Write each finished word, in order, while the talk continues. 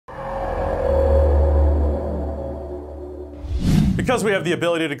Because we have the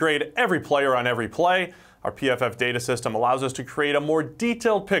ability to grade every player on every play, our PFF data system allows us to create a more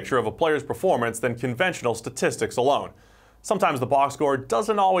detailed picture of a player's performance than conventional statistics alone. Sometimes the box score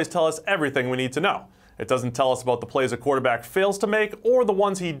doesn't always tell us everything we need to know. It doesn't tell us about the plays a quarterback fails to make or the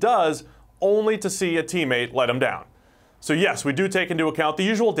ones he does, only to see a teammate let him down. So yes, we do take into account the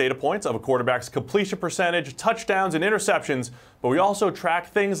usual data points of a quarterback's completion percentage, touchdowns, and interceptions, but we also track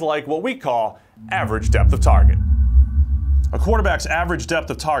things like what we call average depth of target. A quarterback's average depth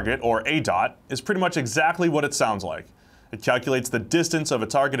of target, or ADOT, is pretty much exactly what it sounds like. It calculates the distance of a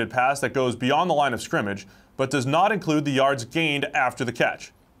targeted pass that goes beyond the line of scrimmage, but does not include the yards gained after the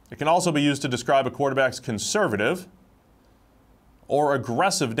catch. It can also be used to describe a quarterback's conservative or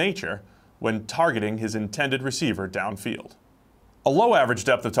aggressive nature when targeting his intended receiver downfield. A low average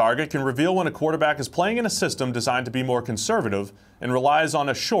depth of target can reveal when a quarterback is playing in a system designed to be more conservative and relies on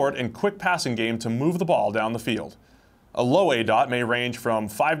a short and quick passing game to move the ball down the field. A low ADOT may range from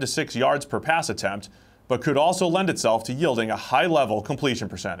 5 to 6 yards per pass attempt, but could also lend itself to yielding a high-level completion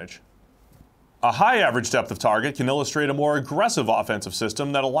percentage. A high average depth of target can illustrate a more aggressive offensive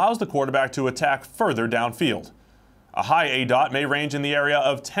system that allows the quarterback to attack further downfield. A high ADOT may range in the area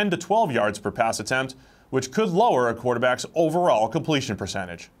of 10 to 12 yards per pass attempt, which could lower a quarterback's overall completion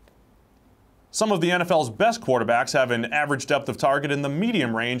percentage. Some of the NFL's best quarterbacks have an average depth of target in the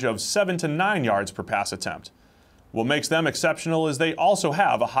medium range of 7 to 9 yards per pass attempt. What makes them exceptional is they also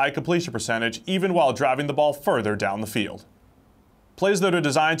have a high completion percentage even while driving the ball further down the field. Plays that are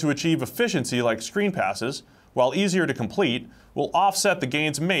designed to achieve efficiency like screen passes, while easier to complete, will offset the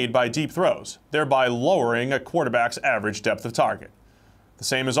gains made by deep throws, thereby lowering a quarterback's average depth of target. The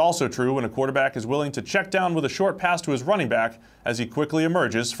same is also true when a quarterback is willing to check down with a short pass to his running back as he quickly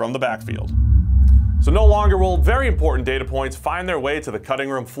emerges from the backfield. So no longer will very important data points find their way to the cutting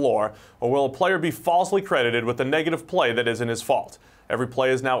room floor, or will a player be falsely credited with a negative play that isn't his fault. Every play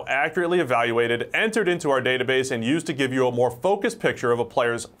is now accurately evaluated, entered into our database, and used to give you a more focused picture of a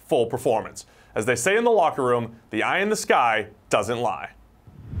player's full performance. As they say in the locker room, the eye in the sky doesn't lie.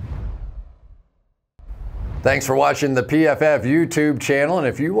 Thanks for watching the PFF YouTube channel, and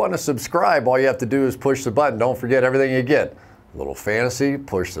if you want to subscribe, all you have to do is push the button. Don't forget everything you get. A little fantasy,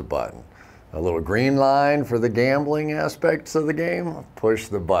 push the button. A little green line for the gambling aspects of the game, push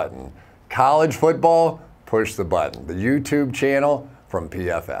the button. College football, push the button. The YouTube channel from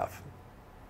PFF.